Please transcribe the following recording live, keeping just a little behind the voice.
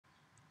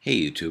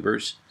Hey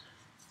YouTubers,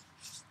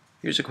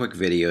 here's a quick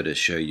video to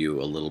show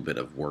you a little bit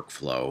of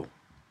workflow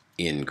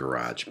in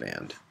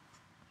GarageBand.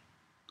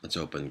 Let's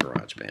open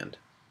GarageBand.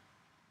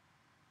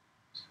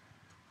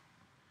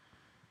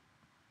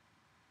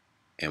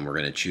 And we're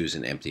going to choose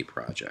an empty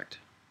project.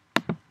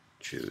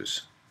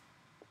 Choose.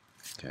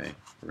 Okay,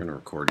 we're going to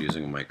record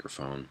using a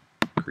microphone.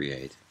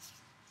 Create.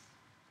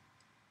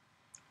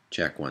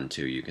 Check 1,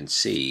 2. You can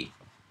see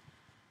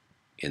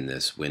in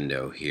this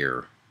window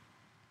here,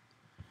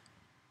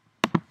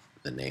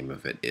 the name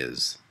of it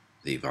is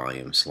the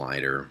volume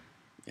slider,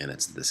 and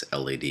it's this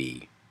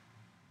LED.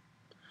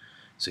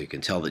 So you can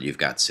tell that you've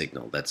got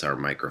signal. That's our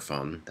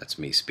microphone. That's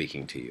me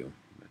speaking to you.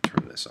 I'm going to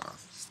turn this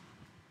off.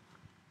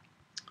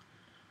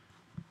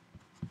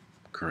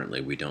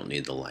 Currently we don't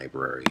need the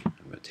library.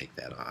 I'm going to take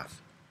that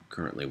off.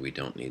 Currently we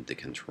don't need the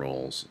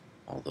controls,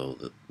 although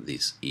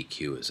this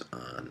EQ is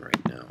on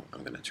right now.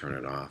 I'm going to turn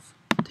it off,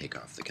 take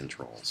off the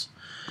controls.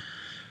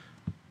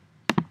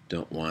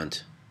 Don't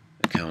want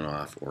a count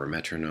off or a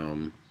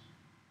metronome.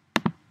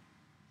 I'm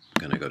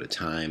going to go to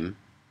time.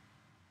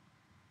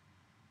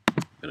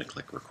 I'm going to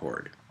click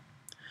record.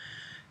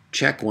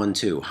 Check 1,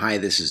 2. Hi,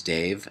 this is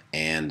Dave,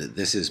 and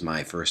this is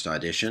my first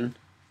audition.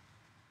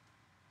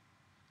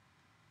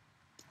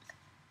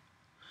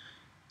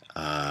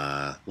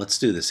 Let's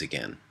do this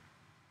again.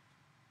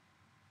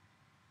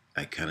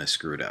 I kind of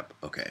screwed up.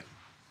 Okay.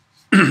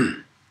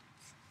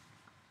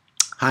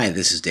 Hi,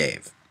 this is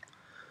Dave.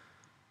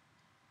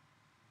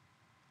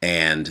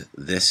 And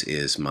this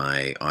is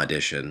my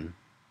audition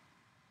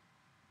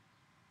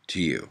to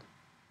you.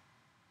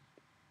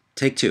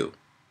 Take 2.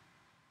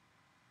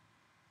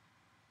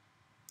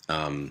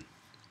 Hi,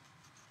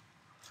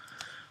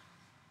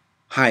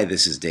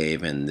 this is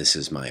Dave, and this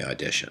is my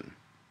audition.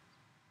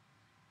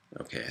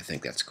 Okay, I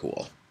think that's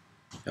cool.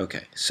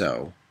 Okay,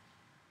 so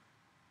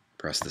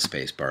press the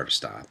space bar to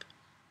stop.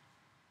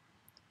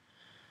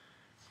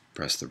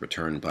 Press the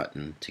return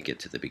button to get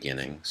to the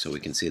beginning so we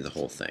can see the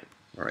whole thing.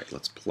 All right,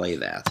 let's play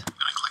that. I'm going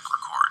to click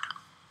record.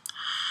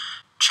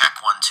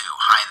 Check 1, 2.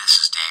 Hi, this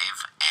is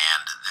Dave,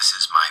 and this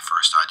is my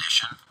first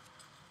audition.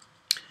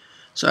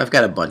 So I've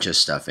got a bunch of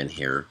stuff in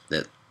here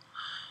that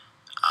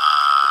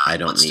I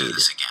don't need. Let's do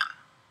this again.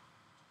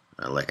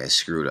 Like I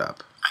screwed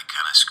up. I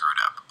kind of screwed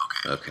up.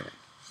 Okay. Okay.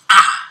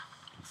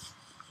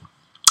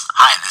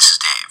 Hi, this is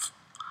Dave.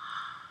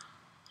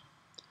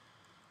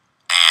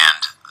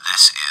 And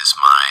this is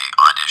my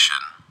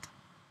audition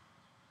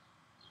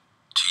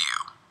to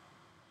you.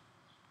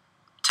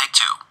 Take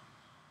 2.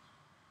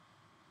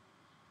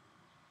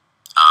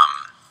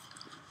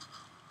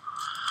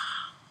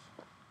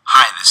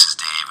 Hi, this is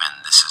Dave,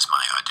 and this is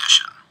my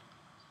audition.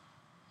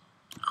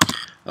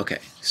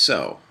 Okay,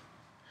 so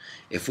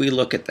if we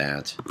look at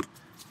that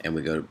and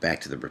we go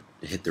back to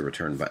hit the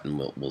return button,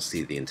 we'll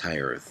see the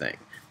entire thing.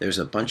 There's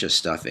a bunch of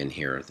stuff in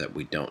here that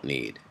we don't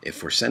need.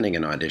 If we're sending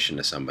an audition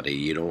to somebody,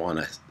 you don't want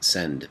to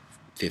send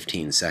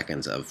 15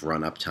 seconds of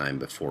run-up time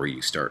before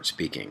you start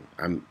speaking.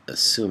 I'm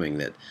assuming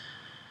that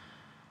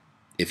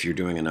if you're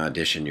doing an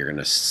audition, you're going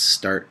to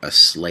start a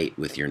slate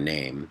with your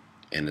name,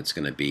 and it's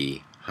going to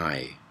be,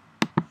 hi.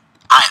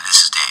 Hi,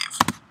 this is Dave.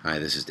 Hi,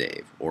 this is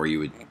Dave. Or you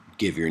would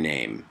give your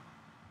name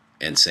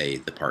and say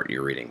the part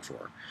you're reading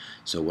for.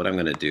 So what I'm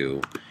going to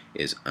do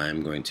is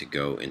I'm going to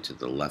go into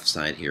the left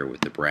side here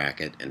with the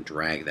bracket and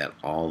drag that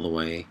all the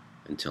way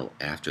until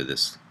after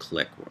this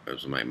click, it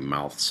was my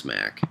mouth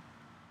smack.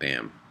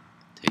 Bam.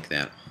 Take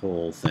that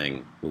whole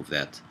thing, move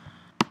that,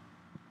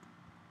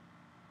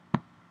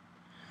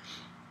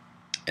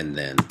 and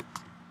then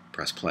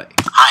press play.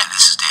 Hi,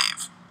 this is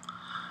Dave.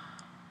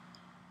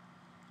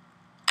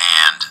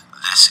 And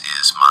this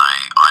is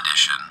my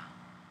audition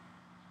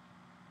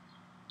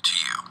to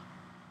you.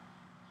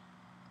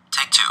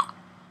 Take 2.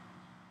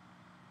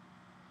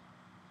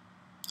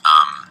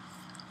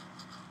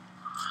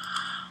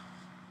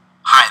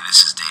 Hi,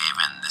 this is Dave,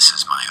 and this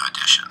is my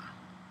audition.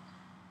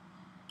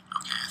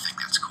 Okay, I think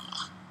that's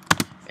cool.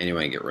 And you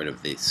want to get rid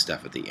of the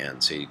stuff at the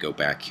end. So you go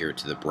back here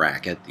to the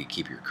bracket, you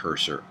keep your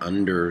cursor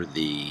under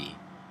in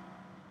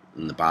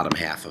the bottom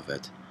half of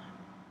it.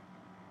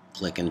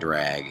 Click and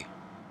drag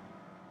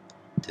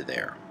to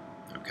there.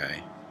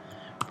 Okay?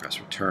 Press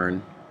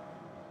return.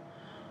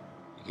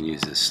 You can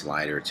use this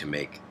slider to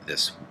make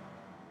this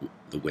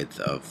the width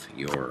of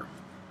your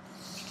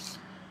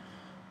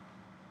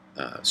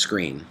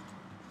screen.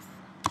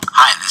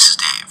 Hi, this is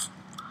Dave.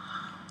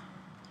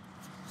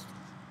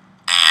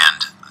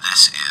 And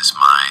this is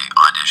my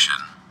audition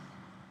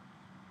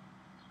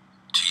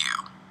to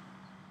you.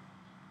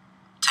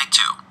 Take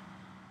 2.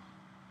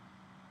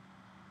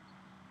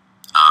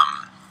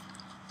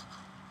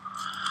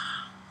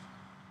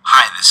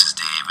 Hi, this is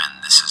Dave,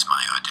 and this is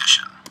my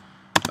audition.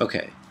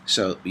 Okay,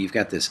 so you've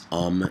got this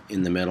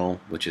in the middle,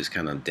 which is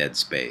kind of dead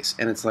space,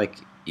 and it's like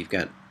you've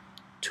got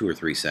 2 or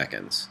 3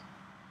 seconds.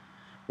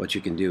 What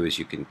you can do is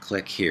you can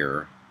click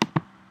here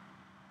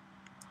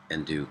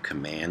and do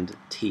Command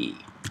T,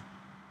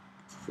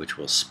 which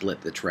will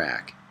split the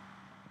track.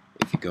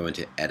 If you go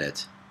into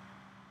Edit,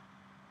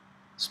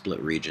 Split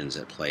Regions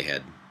at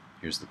Playhead,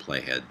 here's the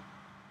playhead.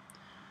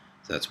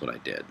 So that's what I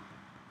did.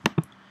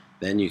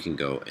 Then you can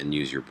go and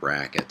use your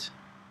bracket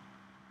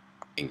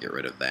and get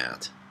rid of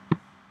that,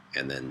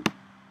 and then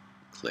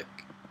click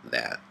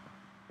that,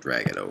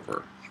 drag it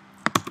over.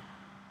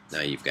 Now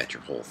you've got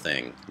your whole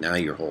thing. Now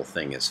your whole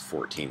thing is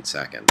 14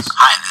 seconds.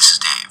 Hi, this is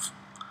Dave.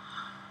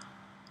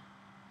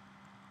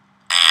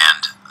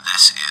 And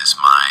this is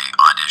my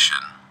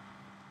audition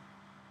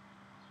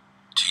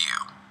to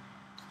you.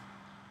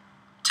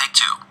 Take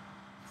 2.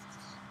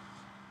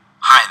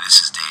 Hi,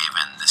 this is Dave,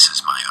 and this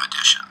is my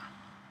audition.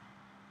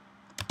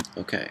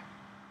 Okay,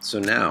 so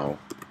now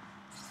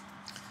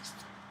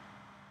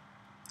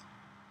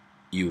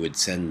you would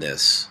send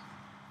this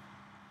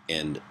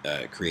and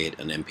create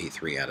an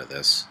MP3 out of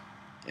this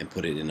and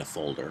put it in a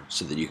folder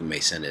so that you may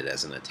send it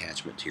as an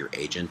attachment to your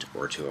agent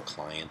or to a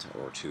client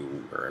or to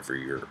wherever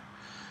you're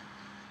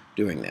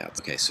doing that.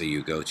 Okay, so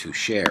you go to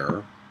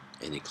Share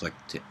and you click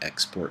to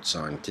Export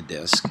Song to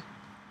Disk.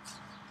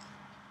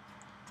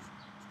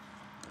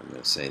 I'm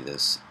going to say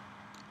this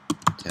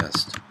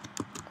test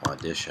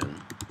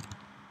audition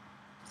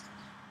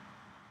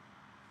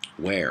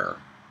where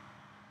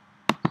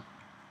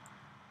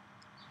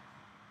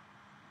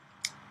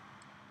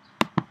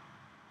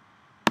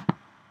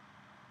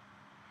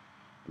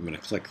I'm going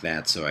to click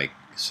that so I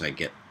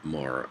get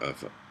more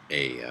of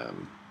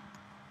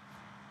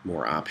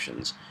more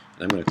options,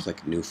 and I'm going to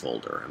click New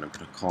Folder, and I'm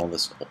going to call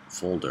this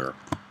folder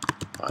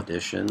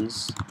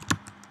Auditions,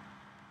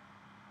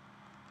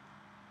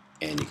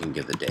 and you can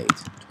give the date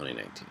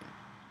 2019.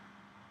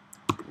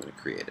 I'm going to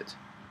create it.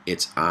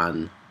 It's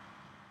on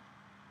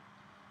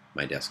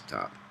my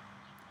desktop.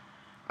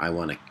 I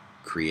want to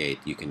create.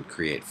 You can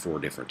create 4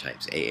 different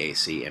types: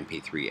 AAC,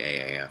 MP3,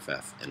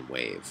 AAFF, and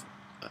WAV.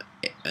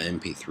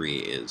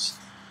 MP3 is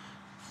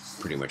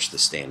pretty much the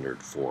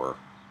standard for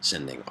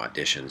sending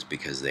auditions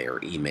because they are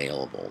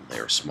emailable, they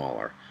are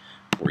smaller.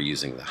 We're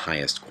using the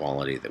highest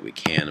quality that we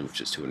can, which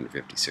is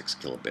 256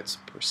 kilobits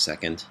per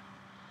second,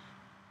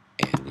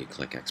 and you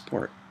click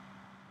Export.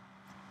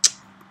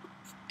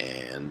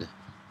 And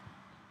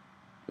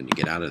when you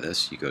get out of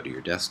this, you go to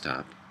your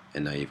desktop,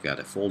 and now you've got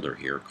a folder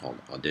here called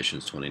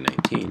Auditions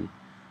 2019.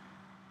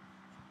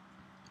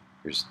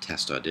 Here's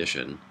Test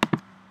Audition.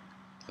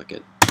 Click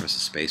it, press the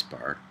space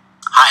bar.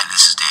 Hi,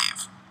 this is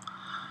Dave.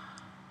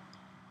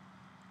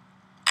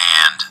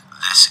 And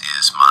this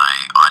is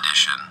my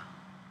audition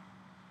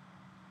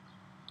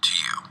to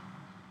you.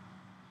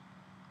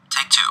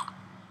 Take 2.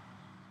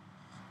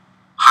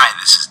 Hi,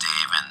 this is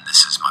Dave, and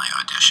this is my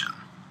audition.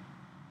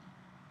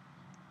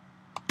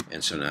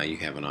 And so now you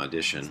have an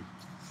audition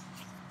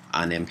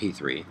on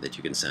MP3 that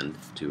you can send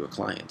to a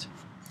client.